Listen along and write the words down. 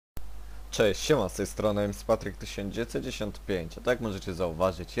Cześć, siema, z tej strony Patryk 1995. A tak możecie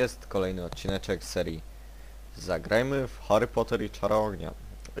zauważyć, jest kolejny odcineczek serii Zagrajmy w Harry Potter i Czara Ognia.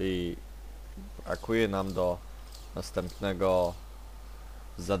 I brakuje nam do następnego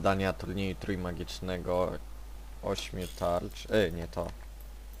zadania turnieju trójmagicznego 8 tarcz. Nie to.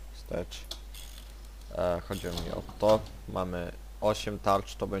 Wstecz. Chodziło mi o to. Mamy 8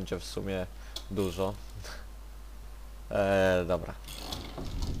 tarcz, to będzie w sumie dużo. Dobra.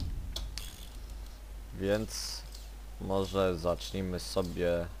 Więc może zacznijmy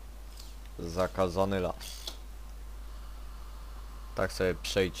sobie Zakazany Las. Tak sobie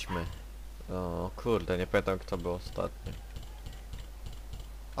przejdźmy. O kurde, nie pamiętam kto był ostatni.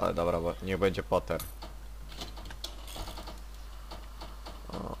 Ale dobra, bo niech będzie Potter.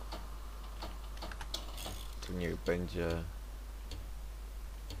 O. Tu niech będzie...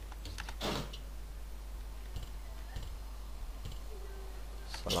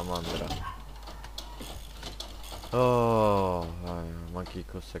 Salamandra. O,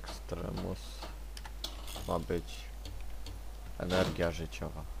 Magicus Extremus ma być energia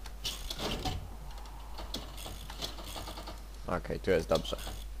życiowa. Okej, tu jest dobrze.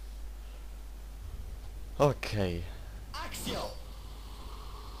 Okej.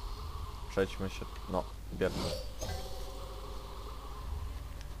 Przejdźmy się... No, bierzmy.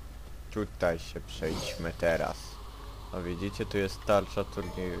 Tutaj się przejdźmy teraz. No widzicie, tu jest tarcza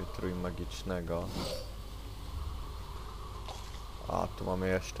turnieju trójmagicznego. A, tu mamy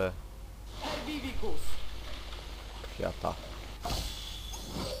jeszcze kwiata.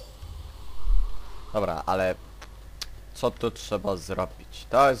 Dobra, ale co tu trzeba zrobić?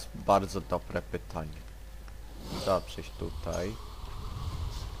 To jest bardzo dobre pytanie. Trzeba przyjść tutaj.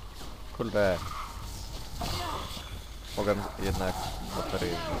 Kurde. Mogę jednak baterię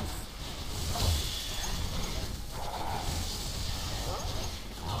wziąć.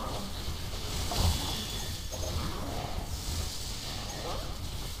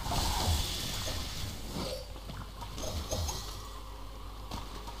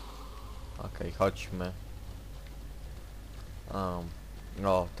 Okej, chodźmy.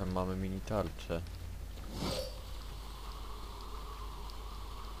 O, tam mamy mini tarczę.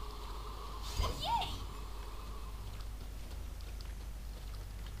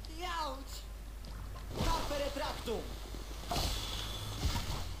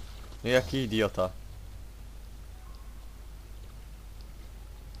 No jaki idiota.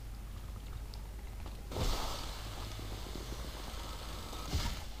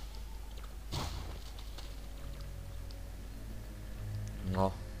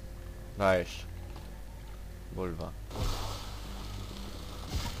 No, dajesz. Bulwa.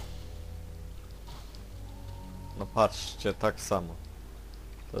 No patrzcie, tak samo.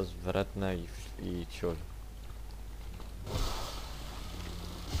 To jest wredne i ciur.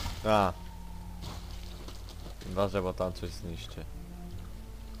 A. Uważaj, bo tam coś zniszczy.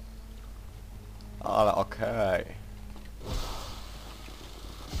 Ale okej.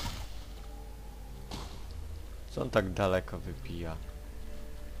 Co on tak daleko wypija?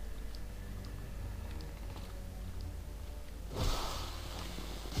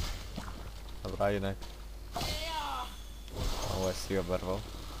 Dobra, jednak. O, Wesley oberwał.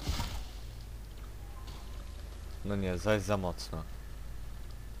 No nie, zaś za mocno.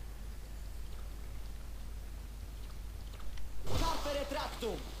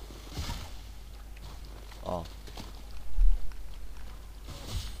 O.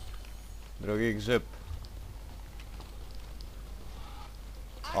 Drugi grzyb.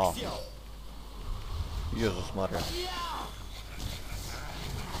 O. Jezus Maria.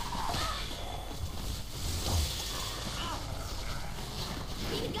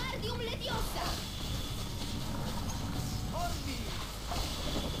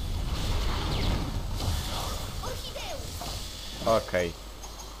 Okej.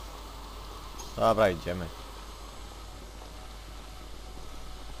 Dobra, idziemy.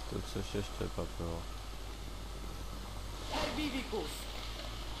 Tu coś jeszcze chyba było.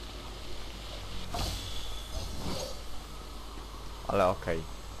 Ale okej.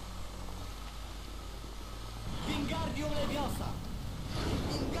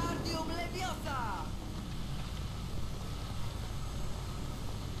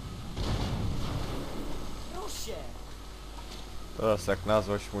 Teraz jak na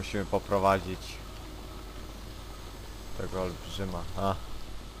złość musimy poprowadzić tego olbrzyma. A.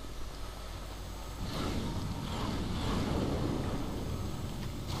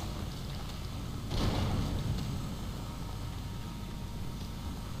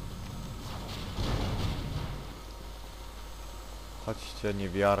 Chodźcie,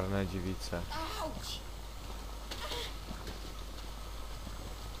 niewiarne dziewice.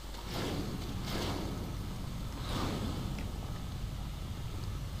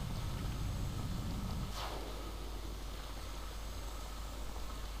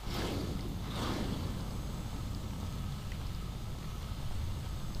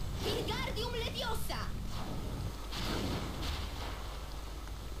 Leviosa!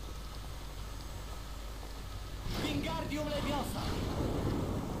 Wingardium Leviosa!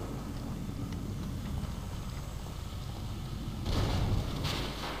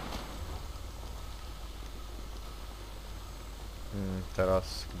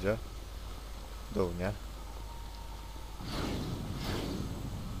 Teraz gdzie? Dół, nie?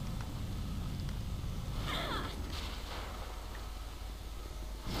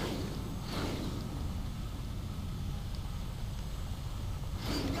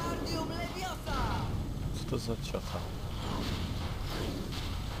 Wingardium Leviosa! Co to za ciota?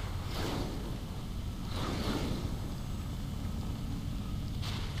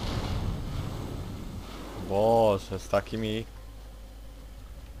 Boże, z takimi...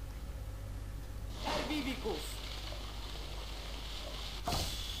 Herbivicus!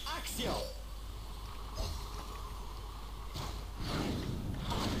 Accio!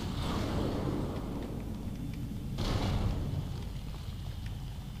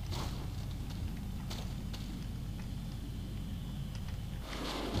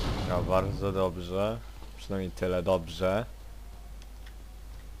 Ja bardzo dobrze. Przynajmniej tyle dobrze.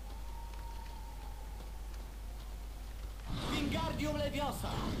 Wingardium Leviosa!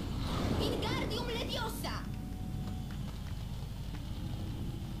 Wingardium Leviosa!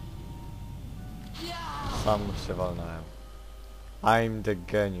 Ja! Sam się walnąłem. I'm the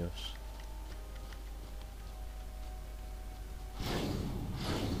genius.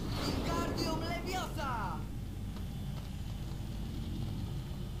 Wingardium Leviosa!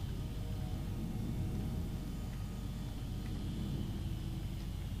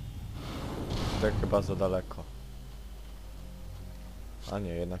 Tak chyba za daleko. A nie,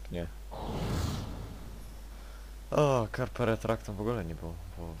 jednak nie. O, Carpe Retractum w ogóle nie było.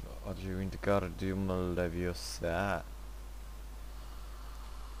 Bo Wingardium Leviosa.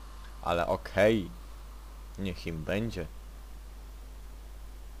 Ale okej. Niech im będzie.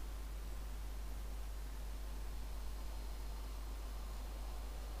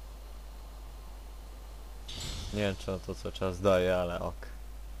 Nie wiem, czy to co czas daje, ale ok.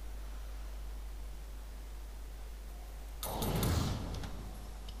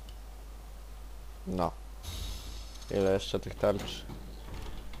 No. Ile jeszcze tych tarcz?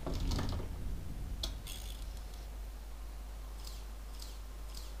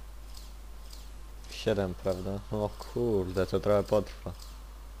 7, prawda? O kurde, to trochę potrwa.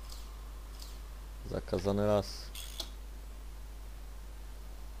 Zakazany las.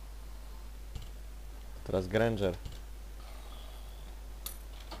 Teraz Granger.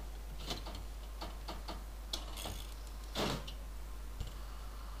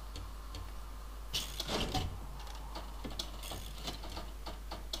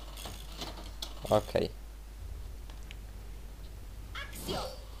 Okej. Accio!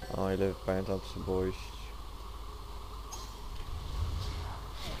 O ile pamiętam, trzeba było iść.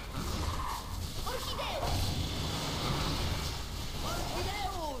 Orchideus!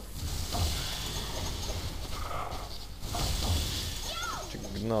 Orchideus! Czy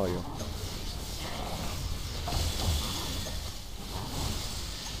gnoju.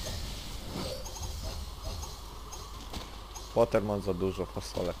 Potem mam za dużo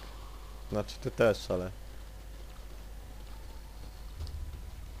fasolek. Znaczy ty też, ale...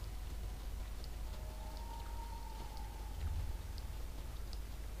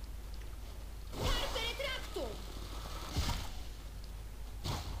 Carpe Retractum!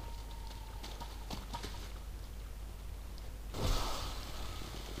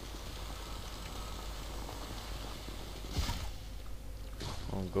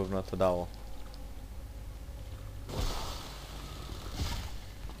 O, gówno to dało.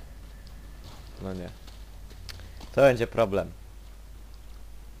 No nie. To będzie problem.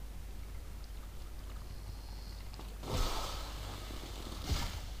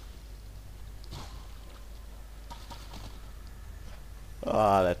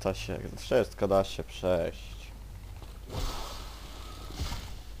 Ale to się... Wszystko da się przejść.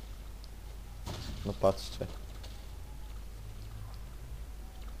 No patrzcie.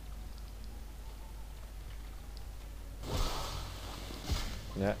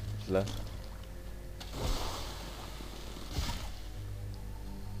 Nie, źle.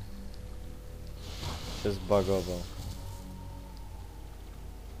 Się zbagował.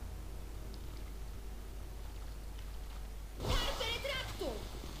 Carpe Retractum!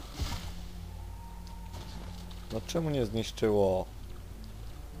 No czemu nie zniszczyło?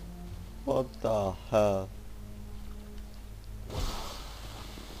 What the hell?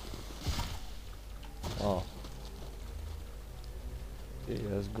 O. I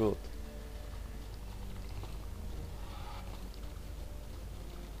jest good.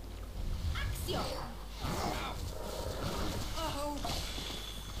 Accio! Akcja! Au!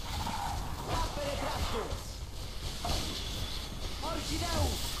 Carpere tractum!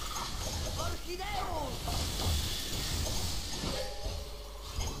 Orchideus! Orchideus!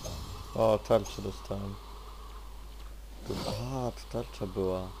 O, tarczę dostałem. Tu, aha, to tarcza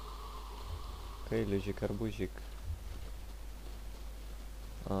była. Okej, luzik, arbuzik.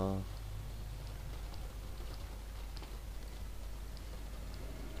 A.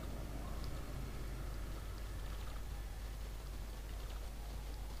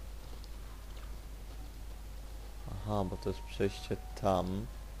 Aha, bo to jest przejście tam.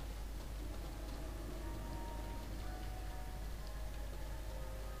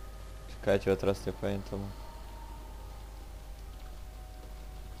 Czekajcie, bo teraz nie pamiętam.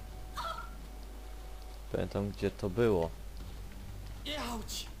 Pamiętam, gdzie to było.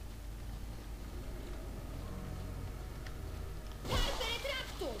 Jauć! Carpere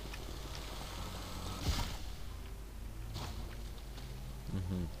tractum!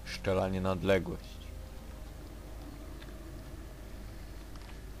 Mhm. Szczelanie na odległość.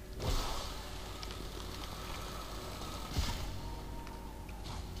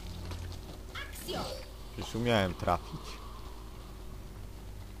 Akcja! Przecież umiałem trafić.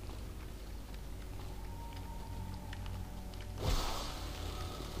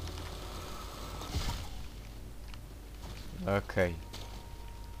 Okej.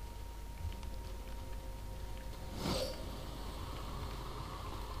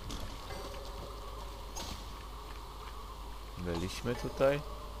 Byliśmy tutaj?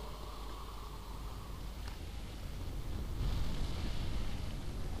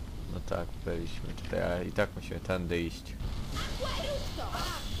 No tak, byliśmy tutaj, ale i tak musimy tędy iść. Aqueructo!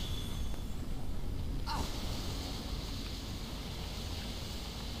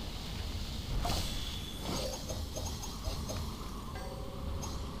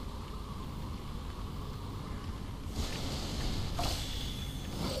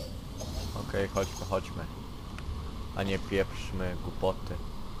 Okej, chodźmy, chodźmy. A nie pieprzmy głupoty.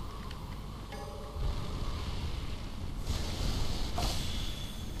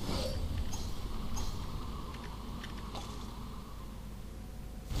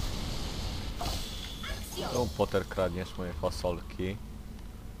 Akcja! No, Potter, kradniesz moje fasolki.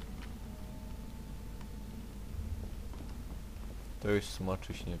 To już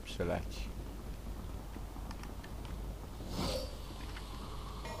smoczyś nie przyleci.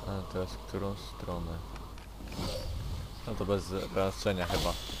 A teraz którą stronę? No to bez znaczenia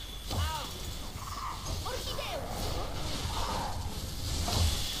chyba. Orchideus!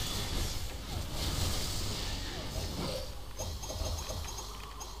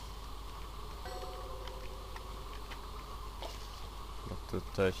 Bo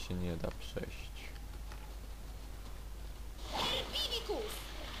tutaj się nie da przejść. Herbivicus!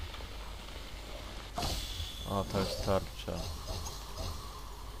 O, to jest tarcza.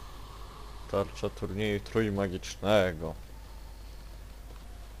 Tarcza turnieju trójmagicznego.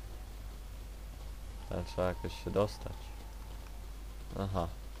 Ale trzeba jakoś się dostać. Aha.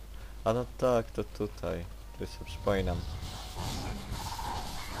 A no tak, to tutaj. Tu sobie przypominam.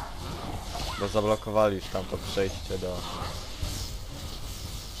 Bo zablokowali już tam to przejście do...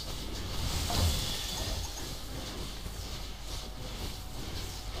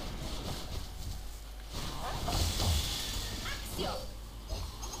 Akcja!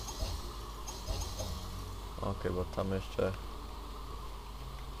 Okej, bo tam jeszcze...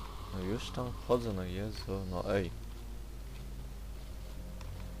 No już tam wchodzę, no Jezu, no ej.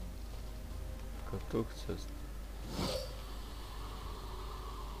 Tylko tu chcę...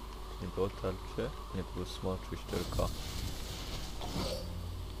 Nie było tarczy? Nie, to był smoczuś tylko.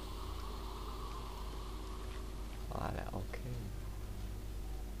 Ale okej.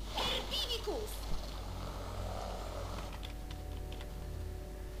 Herbivicus!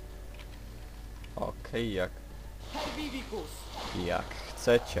 Okej, Herbivicus! jak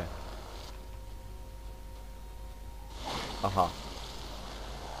chcecie. Aha.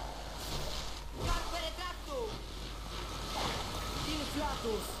 Carpere tractum!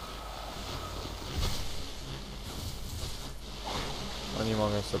 Inflatus! Oni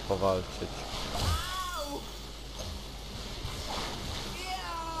mogą sobie powalczyć. Au!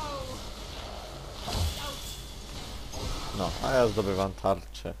 Jau! No, a ja zdobywam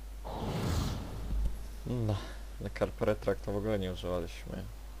tarczę. No, na Carperetrak to w ogóle nie używaliśmy.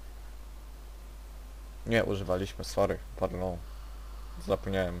 Nie używaliśmy, sorry, pardon.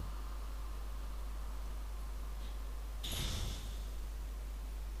 Zapomniałem.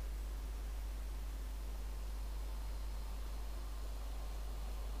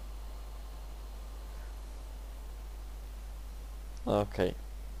 Okej.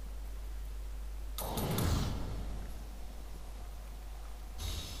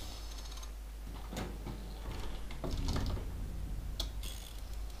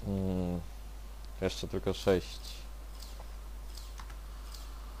 jeszcze tylko 6.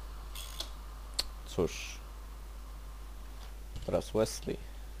 Cóż. Teraz Wesley.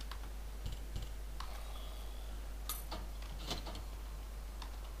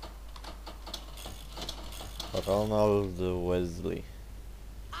 Ronald Wesley.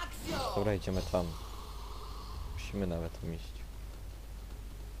 Akcja! Dobra, idziemy tam. Musimy nawet tam iść.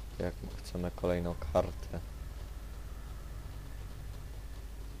 Jak chcemy kolejną kartę.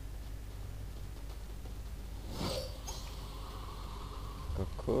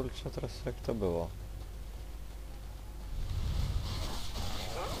 Tylko kurczę, teraz jak to było?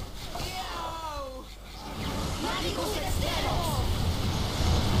 Jau! Navigus extremos!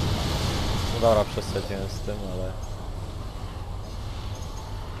 No dobra, przesadziłem z tym, ale...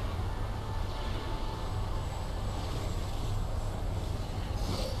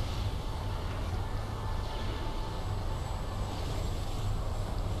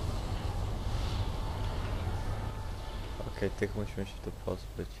 Okej, tych musimy się tu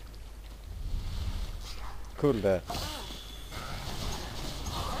pozbyć. Kurde.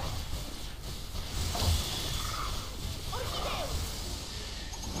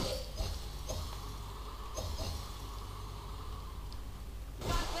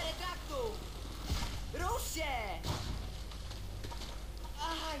 Martwe retraktu! Rusz się!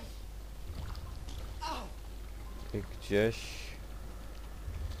 Aj! Au! I gdzieś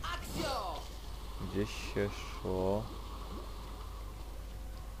Akcja! się szło.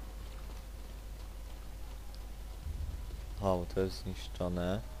 O, to jest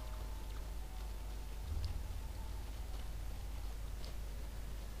zniszczone.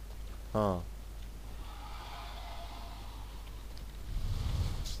 O,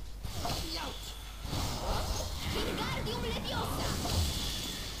 Jauć! Wingardium Leviosa!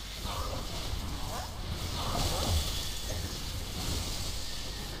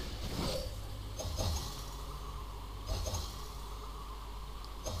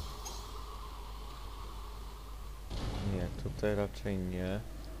 nie, tutaj raczej nie.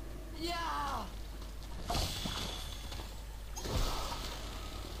 Ja!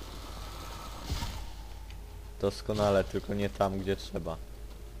 Doskonale, tylko nie tam, gdzie trzeba.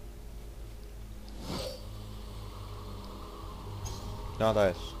 No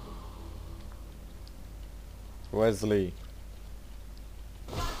dajesz. Wesley.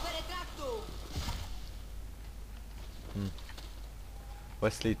 Martwe retraktu!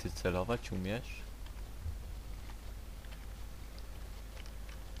 Wesley, ty celować umiesz?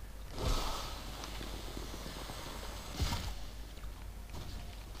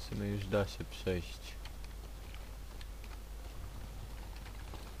 W sumie już da się przejść.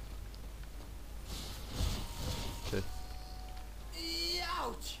 Ty.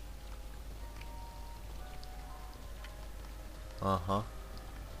 Jauć! Aha.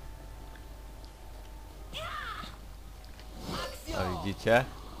 Akcja! A widzicie?